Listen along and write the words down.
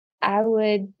I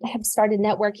would have started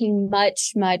networking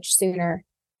much, much sooner.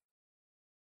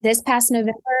 This past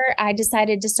November, I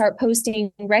decided to start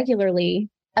posting regularly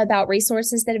about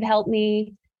resources that have helped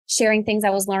me, sharing things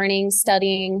I was learning,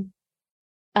 studying,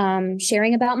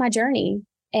 sharing about my journey.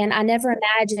 And I never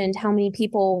imagined how many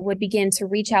people would begin to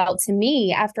reach out to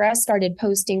me after I started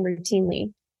posting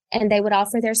routinely, and they would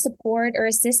offer their support or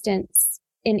assistance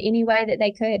in any way that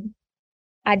they could.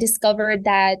 I discovered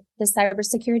that the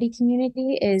cybersecurity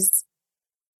community is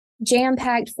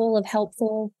jam-packed full of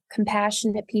helpful,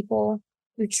 compassionate people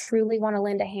who truly want to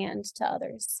lend a hand to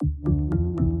others.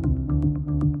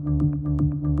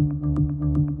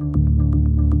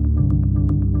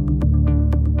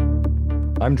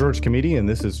 I'm George Comedy, and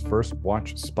this is First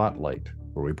Watch Spotlight,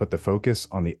 where we put the focus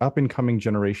on the up-and-coming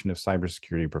generation of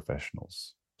cybersecurity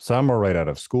professionals. Some are right out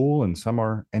of school, and some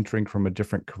are entering from a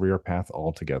different career path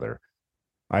altogether.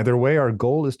 Either way, our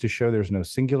goal is to show there's no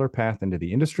singular path into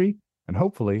the industry, and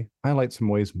hopefully highlight some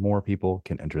ways more people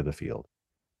can enter the field.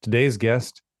 Today's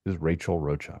guest is Rachel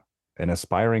Rocha, an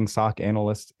aspiring SOC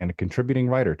analyst and a contributing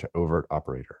writer to Overt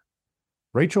Operator.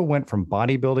 Rachel went from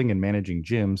bodybuilding and managing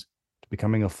gyms to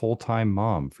becoming a full-time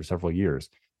mom for several years.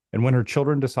 And when her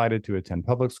children decided to attend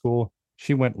public school,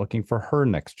 she went looking for her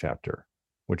next chapter,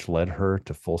 which led her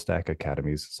to Full Stack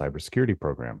Academy's cybersecurity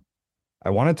program. I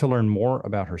wanted to learn more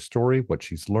about her story, what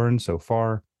she's learned so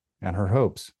far, and her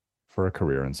hopes for a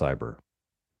career in cyber.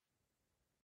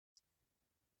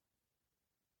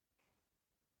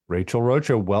 Rachel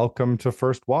Rocha, welcome to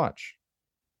First Watch.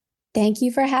 Thank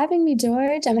you for having me,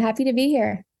 George. I'm happy to be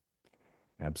here.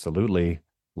 Absolutely.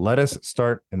 Let us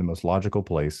start in the most logical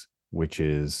place, which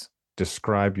is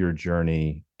describe your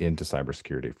journey into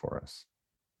cybersecurity for us.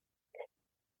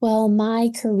 Well,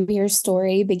 my career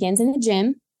story begins in the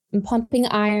gym. I'm pumping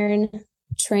iron,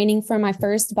 training for my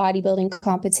first bodybuilding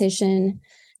competition,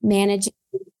 managing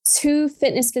 2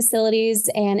 fitness facilities,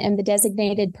 and am the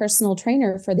designated personal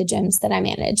trainer for the gyms that I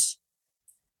manage.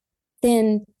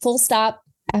 Then, full stop,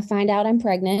 I find out I'm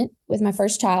pregnant with my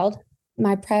first child.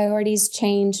 My priorities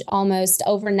change almost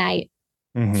overnight.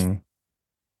 Mm-hmm.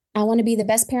 I want to be the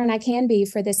best parent I can be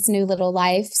for this new little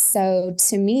life. So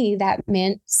to me, that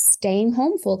meant staying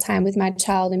home full time with my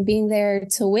child and being there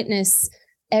to witness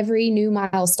every new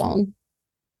milestone.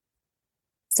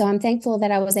 So I'm thankful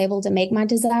that I was able to make my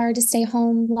desire to stay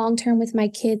home long term with my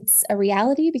kids a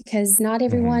reality, because not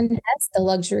everyone has the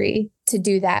luxury to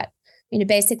do that. I mean, it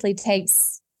basically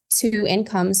takes 2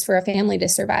 incomes for a family to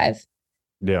survive.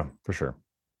 Yeah, for sure.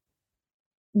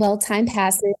 Well, time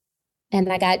passes,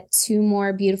 and I got 2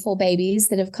 more beautiful babies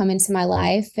that have come into my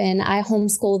life, and I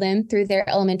homeschool them through their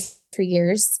elementary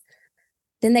years.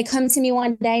 Then they come to me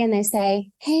one day and they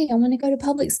say, "Hey, I want to go to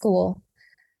public school."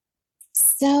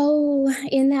 So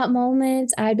in that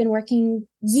moment, I'd been working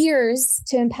years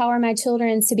to empower my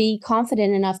children to be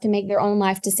confident enough to make their own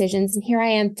life decisions. And here I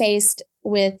am faced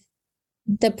with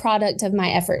the product of my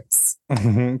efforts.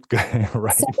 Right.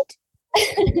 So,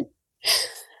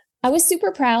 I was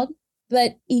super proud,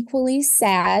 but equally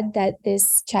sad that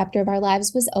this chapter of our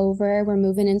lives was over. We're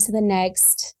moving into the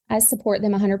next. I support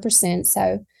them 100%.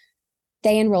 So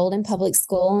they enrolled in public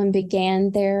school and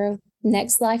began their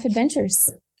next life adventures.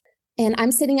 And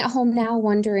I'm sitting at home now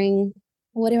wondering,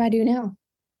 what do I do now?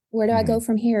 Where do I go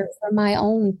from here for my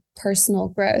own personal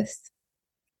growth?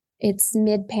 It's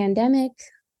mid-pandemic.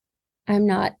 I'm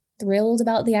not thrilled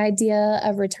about the idea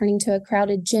of returning to a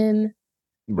crowded gym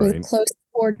with close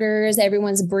quarters.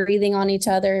 Everyone's breathing on each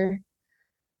other.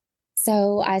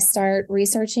 So I start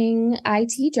researching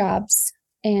IT jobs,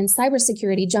 and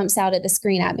cybersecurity jumps out at the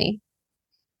screen at me.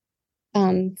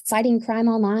 Fighting crime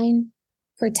online,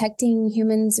 protecting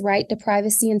humans' right to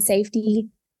privacy and safety,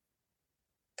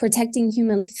 protecting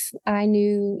human life. I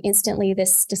knew instantly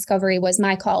this discovery was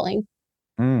my calling.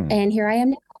 And here I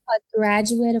am now, a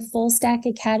graduate of Full Stack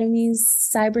Academy's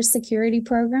cybersecurity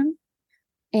program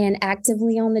and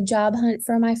actively on the job hunt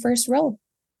for my first role.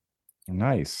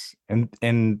 Nice.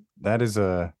 And that is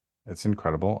it's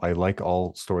incredible. I like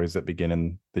all stories that begin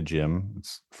in the gym.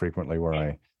 It's frequently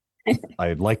where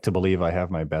I'd like to believe I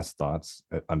have my best thoughts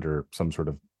under some sort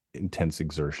of intense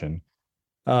exertion.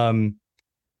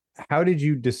 How did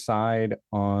you decide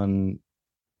on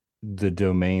the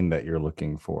domain that you're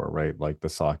looking for, right? Like the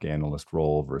SOC analyst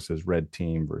role versus red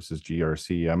team versus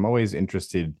GRC. I'm always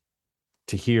interested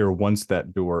to hear, once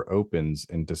that door opens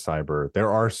into cyber,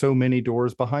 there are so many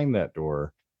doors behind that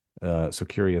door. So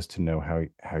curious to know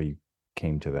how you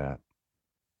came to that.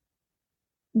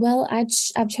 Well,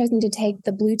 I've chosen to take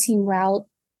the blue team route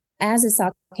as a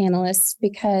SOC analyst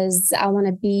because I want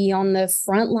to be on the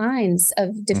front lines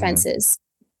of defenses.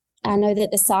 I know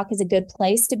that the SOC is a good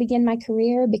place to begin my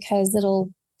career because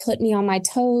it'll put me on my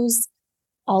toes.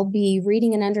 I'll be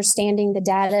reading and understanding the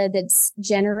data that's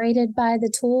generated by the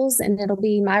tools, and it'll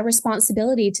be my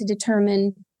responsibility to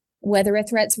determine whether a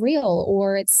threat's real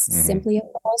or it's simply a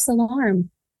false alarm.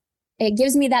 It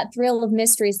gives me that thrill of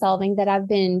mystery solving that I've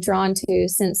been drawn to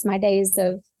since my days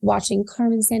of watching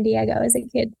Carmen Sandiego as a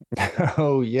kid.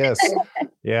 Oh, yes.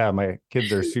 Yeah, my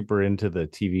kids are super into the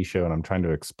TV show, and I'm trying to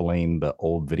explain the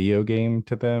old video game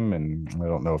to them. And I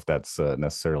don't know if that's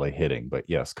necessarily hitting, but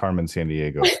yes, Carmen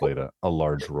Sandiego played a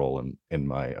large role in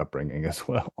my upbringing as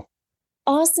well.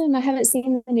 Awesome. I haven't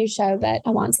seen the new show, but I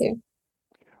want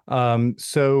to.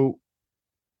 So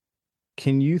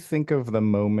can you think of the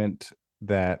moment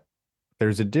that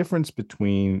there's a difference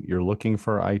between you're looking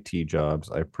for IT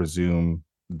jobs? I presume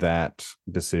that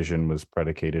decision was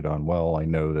predicated on, well, I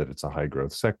know that it's a high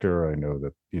growth sector. I know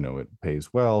that, it pays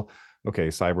well. Okay,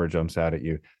 cyber jumps out at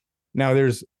you. Now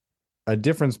there's a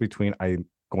difference between I'm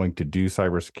going to do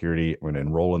cybersecurity, I'm going to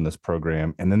enroll in this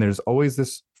program, and then there's always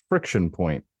this friction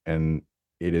point, and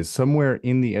it is somewhere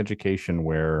in the education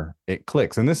where it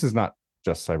clicks. And this is not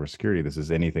just cybersecurity. This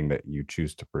is anything that you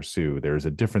choose to pursue. There's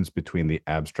a difference between the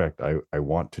abstract, I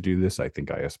want to do this, I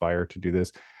think I aspire to do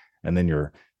this, and then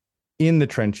you're in the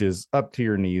trenches, up to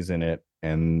your knees in it.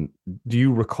 And do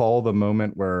you recall the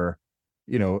moment where,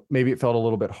 maybe it felt a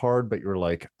little bit hard, but you're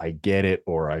like, I get it,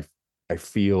 or I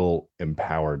feel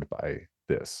empowered by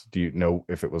this? Do you know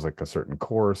if it was like a certain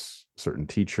course, certain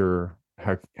teacher?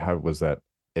 How was that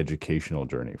educational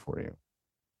journey for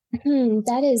you?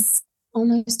 That is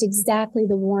almost exactly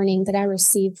the warning that I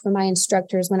received from my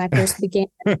instructors when I first began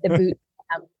the boot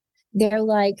camp. They're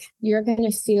like, you're going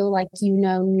to feel like you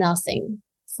know nothing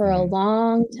for a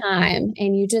long time,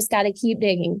 and you just got to keep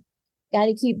digging, got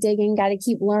to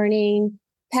keep learning,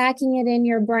 packing it in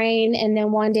your brain, and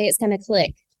then one day it's going to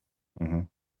click.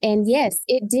 And yes,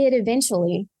 it did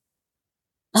eventually.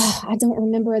 I don't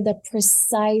remember the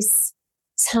precise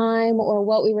time or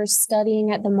what we were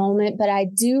studying at the moment, but I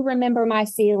do remember my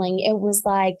feeling. It was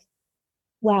like,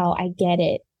 wow, I get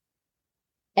it.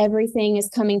 Everything is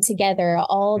coming together.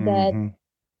 All the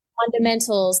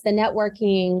fundamentals, the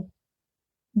networking,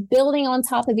 building on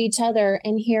top of each other.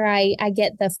 And here I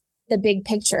get the big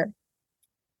picture.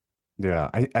 Yeah,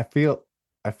 I feel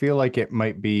like it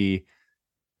might be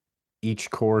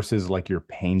each course is like you're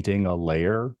painting a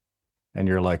layer, and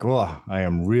you're like, well, I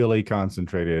am really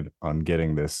concentrated on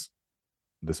getting this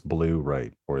blue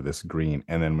right, or this green.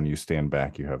 And then when you stand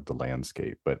back, you have the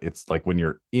landscape. But it's like when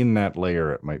you're in that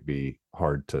layer, it might be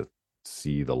hard to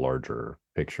see the larger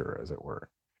picture, as it were.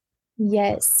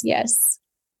 Yes.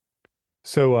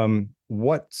 So,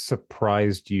 what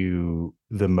surprised you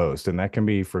the most? And that can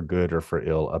be for good or for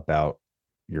ill about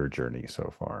your journey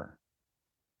so far.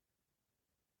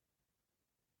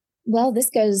 Well, this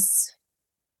goes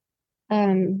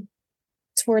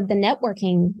toward the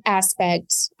networking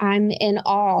aspect. I'm in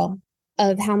awe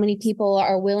of how many people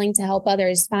are willing to help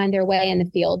others find their way in the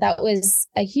field. That was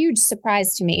a huge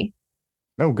surprise to me.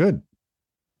 Oh, good.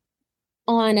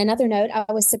 On another note,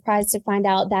 I was surprised to find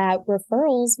out that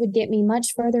referrals would get me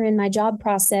much further in my job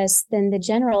process than the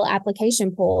general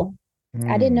application pool.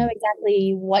 I didn't know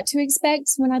exactly what to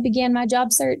expect when I began my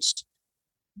job search,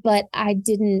 but I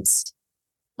didn't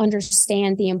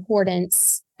understand the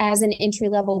importance as an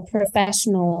entry-level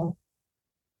professional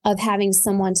of having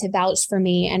someone to vouch for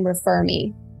me and refer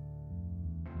me.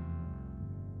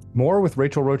 More with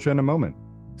Rachel Rocha in a moment.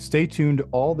 Stay tuned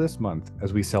all this month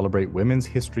as we celebrate Women's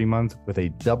History Month with a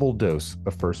double dose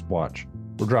of First Watch.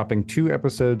 We're dropping 2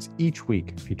 episodes each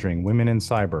week featuring women in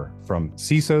cyber, from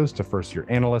CISOs to first-year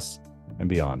analysts and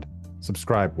beyond.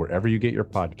 Subscribe wherever you get your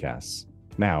podcasts.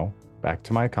 Now, back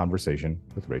to my conversation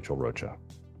with Rachel Rocha.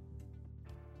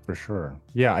 For sure.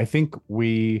 Yeah, I think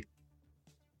we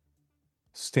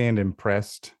stand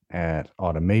impressed at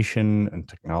automation and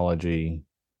technology,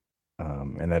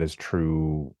 and that is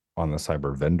true on the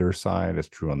cyber vendor side. It's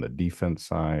true on the defense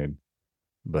side.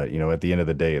 But, at the end of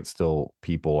the day, it's still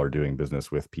people are doing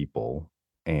business with people,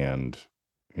 and,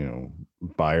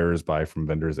 buyers buy from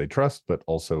vendors they trust, but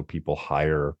also people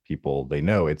hire people they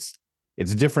know. It's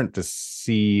different to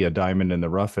see a diamond in the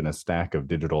rough in a stack of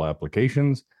digital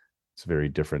applications. It's very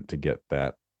different to get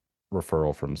that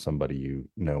referral from somebody you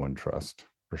know and trust,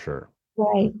 for sure.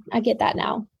 Right. I get that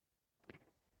now.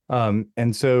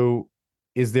 And so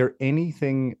is there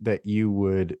anything that you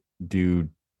would do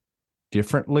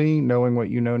differently knowing what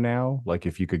you know now? Like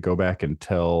if you could go back and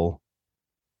tell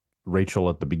Rachel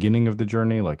at the beginning of the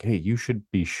journey, like, hey, you should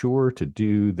be sure to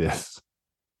do this.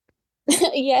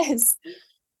 Yes.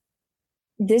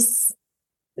 This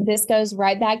goes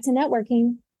right back to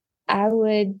networking. I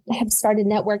would have started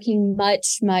networking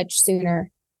much, much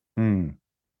sooner. Mm.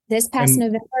 This past And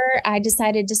November, I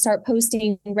decided to start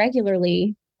posting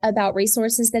regularly about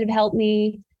resources that have helped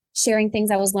me, sharing things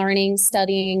I was learning,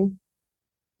 studying,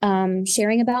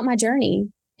 sharing about my journey.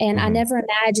 And I mhm. never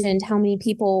imagined how many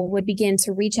people would begin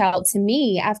to reach out to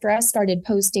me after I started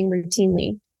posting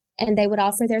routinely, and they would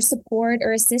offer their support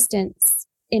or assistance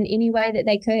in any way that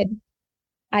they could.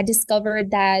 I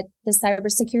discovered that the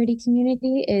cybersecurity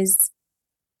community is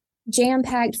jam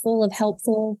packed full of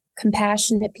helpful,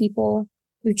 compassionate people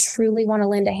who truly want to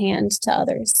lend a hand to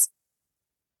others.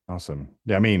 Awesome.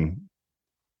 Yeah, I mean,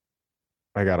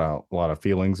 I got a lot of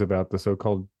feelings about the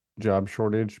so-called job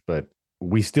shortage, but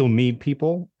we still need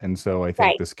people. And so I think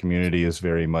Right. this community is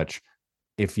very much,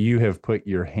 if you have put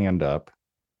your hand up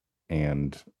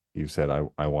and you've said,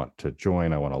 I want to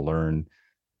join, I want to learn,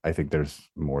 I think there's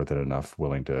more than enough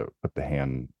willing to put the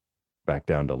hand back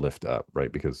down to lift up,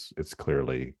 right? Because it's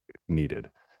clearly needed.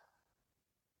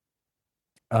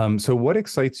 So what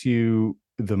excites you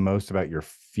the most about your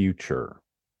future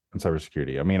in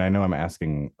cybersecurity? I mean, I know I'm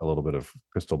asking a little bit of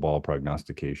crystal ball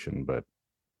prognostication, but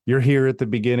you're here at the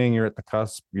beginning, you're at the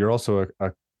cusp, you're also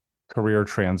a career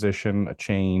transition, a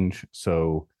change.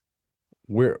 So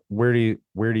where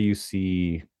do you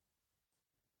see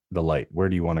the light? Where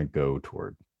do you want to go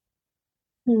toward?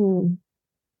 Hmm.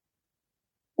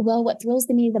 Well, what thrills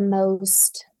me the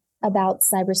most about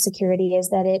cybersecurity is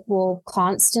that it will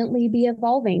constantly be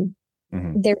evolving.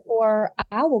 Mm-hmm. Therefore,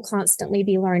 I will constantly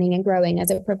be learning and growing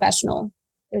as a professional.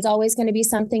 There's always going to be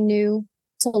something new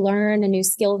to learn, a new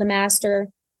skill to master,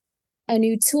 a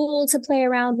new tool to play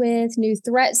around with, new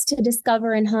threats to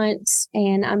discover and hunt.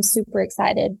 And I'm super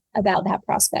excited about that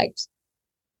prospect,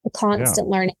 the Yeah. constant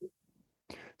learning.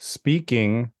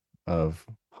 Speaking of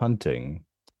hunting,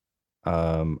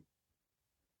 um,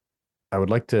 I would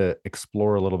like to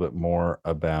explore a little bit more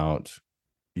about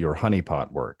your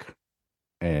honeypot work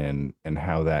and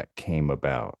how that came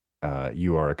about.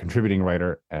 You are a contributing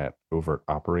writer at Overt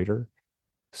Operator,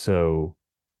 so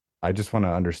I just want to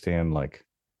understand like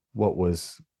what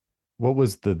was what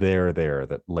was the there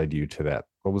that led you to that?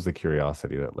 What was the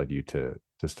curiosity that led you to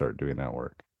start doing that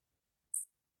work?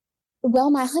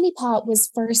 Well, my honeypot was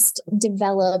first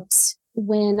developed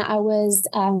when I was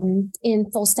in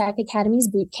Full Stack Academy's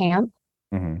boot camp.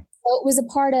 Mm-hmm. So it was a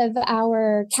part of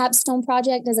our capstone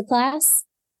project as a class.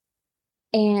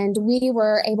 And we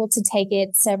were able to take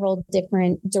it several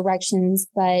different directions,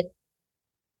 but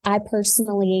I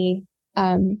personally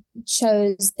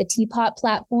chose the Teapot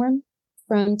platform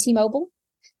from T-Mobile.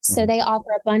 So Mm-hmm. they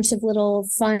offer a bunch of little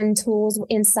fun tools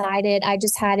inside it. I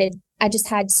just had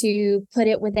to put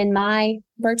it within my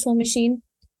virtual machine.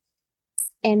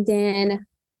 And then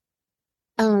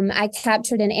I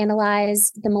captured and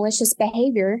analyzed the malicious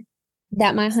behavior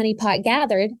that my honeypot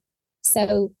gathered.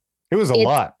 So It was a it's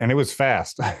lot and it was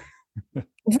fast.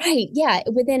 right. Yeah.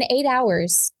 Within 8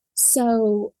 hours.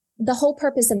 So the whole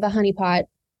purpose of a honeypot,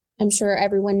 I'm sure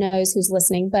everyone knows who's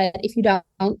listening, but if you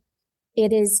don't,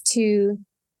 it is to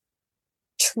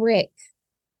trick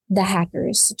the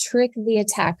hackers, to trick the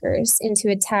attackers into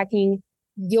attacking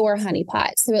your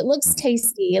honeypot. So it looks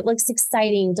tasty, it looks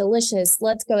exciting, delicious.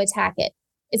 Let's go attack it.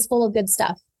 It's full of good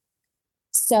stuff.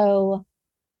 So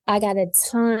I got a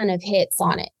ton of hits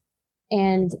on it.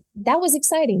 And that was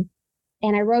exciting.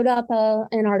 And I wrote up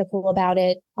an article about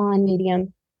it on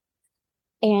Medium.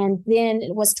 And then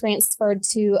it was transferred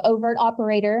to Overt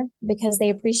Operator because they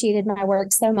appreciated my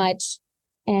work so much.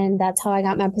 And that's how I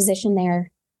got my position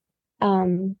there.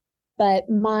 But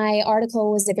my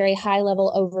article was a very high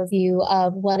level overview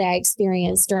of what I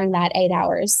experienced during that 8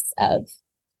 hours of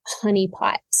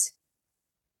honeypot.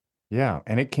 Yeah,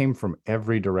 and it came from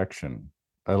every direction.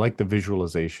 I like the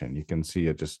visualization. You can see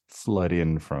it just flood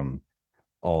in from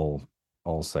all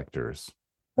all sectors.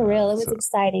 For real, it was So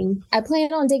exciting. I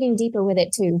plan on digging deeper with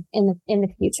it too in the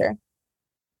future.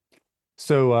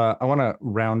 I want to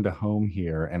round to home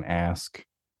here and ask,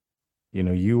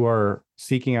 you are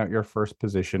seeking out your first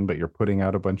position, but you're putting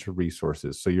out a bunch of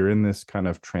resources. So you're in this kind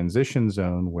of transition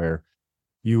zone where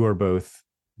you are both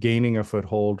gaining a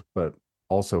foothold, but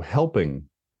also helping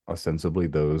ostensibly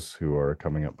those who are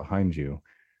coming up behind you.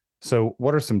 So,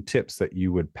 what are some tips that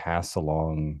you would pass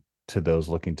along to those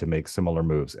looking to make similar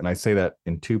moves? And I say that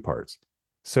in two parts: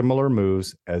 similar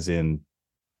moves, as in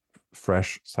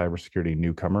fresh cybersecurity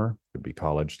newcomer, could be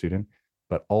college student,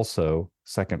 but also,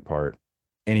 second part,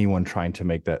 anyone trying to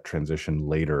make that transition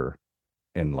later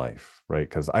in life, right?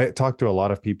 Because I talk to a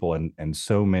lot of people, and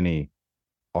so many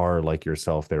are like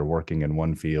yourself. They're working in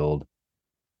one field,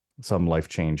 some life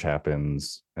change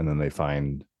happens, and then they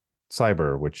find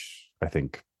cyber, which I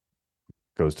think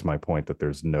goes to my point that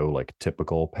there's no like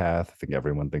typical path. I think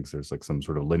everyone thinks there's like some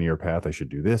sort of linear path. I should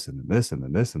do this and then this and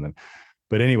then this and then.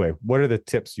 But anyway, what are the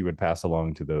tips you would pass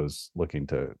along to those looking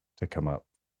to come up?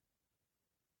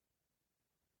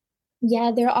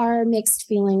 Yeah, there are mixed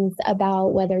feelings about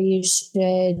whether you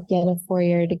should get a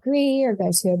 4-year degree or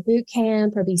go to a boot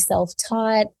camp or be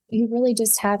self-taught. You really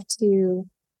just have to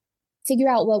figure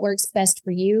out what works best for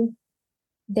you.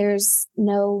 There's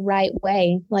no right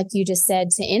way, like you just said,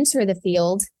 to enter the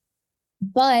field.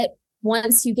 But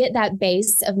once you get that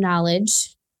base of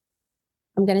knowledge,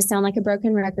 I'm going to sound like a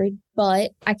broken record,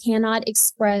 but I cannot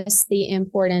express the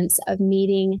importance of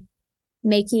making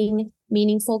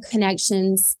meaningful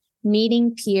connections,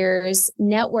 meeting peers,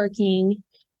 networking,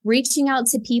 reaching out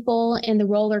to people in the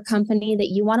role or company that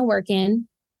you want to work in.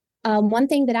 One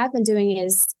thing that I've been doing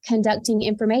is conducting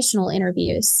informational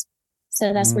interviews.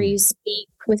 So that's where you speak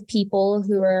with people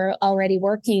who are already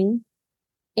working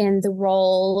in the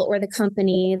role or the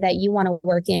company that you want to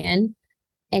work in,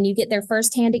 and you get their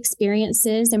firsthand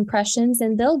experiences, impressions,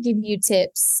 and they'll give you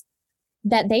tips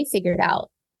that they figured out,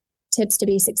 tips to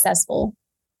be successful.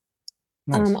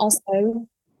 Nice. Also,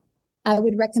 I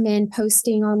would recommend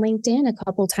posting on LinkedIn a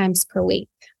couple times per week.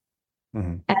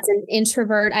 Mm-hmm. As an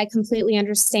introvert, I completely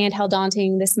understand how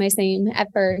daunting this may seem at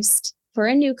first for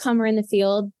a newcomer in the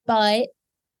field, but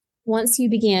once you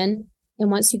begin and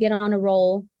once you get on a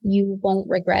roll, you won't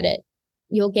regret it.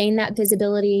 You'll gain that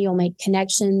visibility, you'll make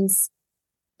connections.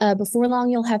 Before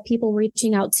long, you'll have people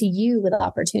reaching out to you with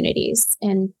opportunities,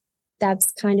 and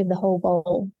that's kind of the whole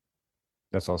goal.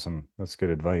 That's awesome. That's good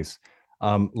advice.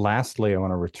 Lastly, I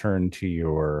want to return to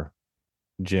your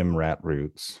gym rat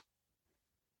roots.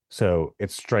 So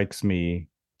it strikes me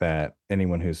that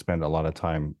anyone who's spent a lot of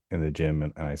time in the gym,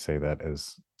 and I say that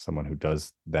as someone who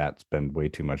does that, spend way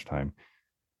too much time,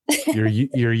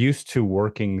 you're used to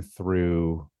working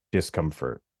through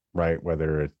discomfort, right?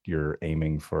 Whether you're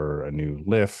aiming for a new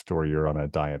lift or you're on a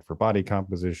diet for body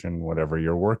composition, whatever,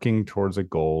 you're working towards a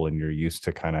goal and you're used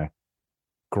to kind of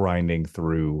grinding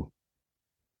through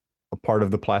a part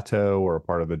of the plateau or a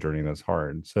part of the journey that's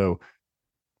hard. So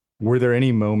were there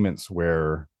any moments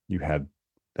where you had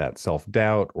that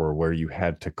self-doubt or where you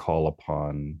had to call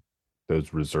upon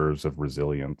those reserves of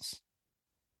resilience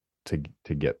to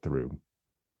get through?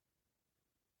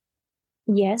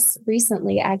 Yes,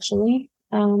 recently, actually.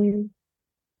 Probably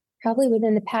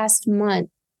within the past month,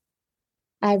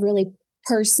 I really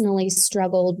personally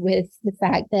struggled with the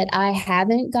fact that I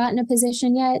haven't gotten a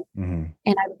position yet. Mm-hmm.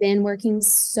 And I've been working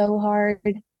so hard.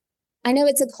 I know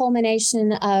it's a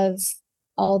culmination of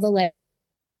all the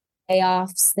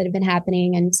layoffs that have been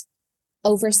happening and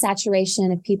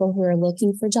oversaturation of people who are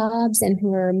looking for jobs and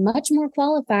who are much more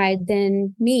qualified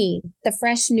than me, the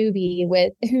fresh newbie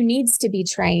who needs to be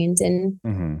trained. And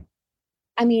mm-hmm.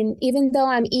 I mean, even though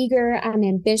I'm eager, I'm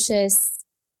ambitious,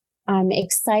 I'm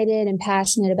excited and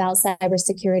passionate about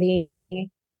cybersecurity,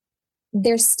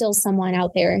 there's still someone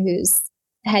out there who's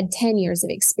had 10 years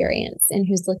of experience and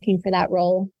who's looking for that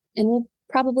role and will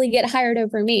probably get hired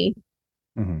over me.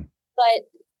 Mm-hmm. But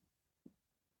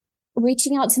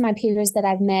reaching out to my peers that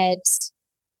I've met,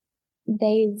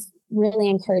 they've really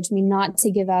encouraged me not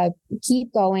to give up,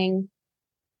 keep going.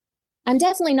 I'm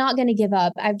definitely not going to give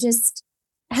up. I've just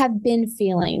have been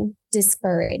feeling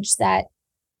discouraged that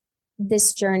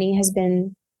this journey has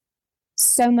been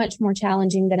so much more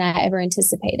challenging than I ever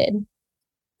anticipated,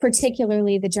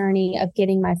 particularly the journey of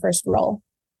getting my first role.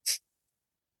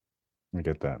 I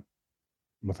get that.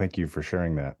 Well, thank you for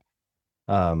sharing that.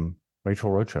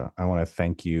 Rachel Rocha, I want to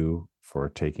thank you for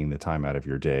taking the time out of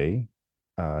your day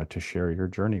to share your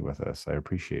journey with us. I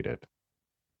appreciate it.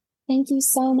 Thank you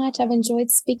so much. I've enjoyed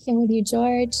speaking with you,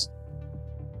 George.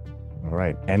 All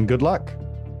right. And good luck.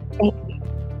 Thank you.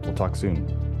 We'll talk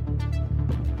soon.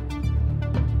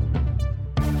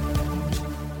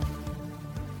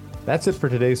 That's it for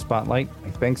today's Spotlight.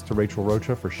 And thanks to Rachel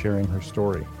Rocha for sharing her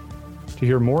story. To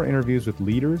hear more interviews with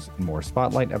leaders and more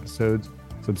Spotlight episodes,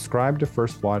 subscribe to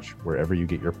First Watch wherever you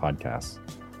get your podcasts.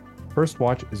 First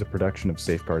Watch is a production of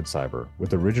Safeguard Cyber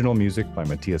with original music by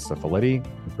Matthias Safaletti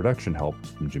and production help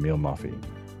from Jamil Mafi.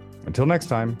 Until next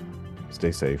time,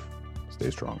 stay safe, stay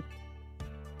strong.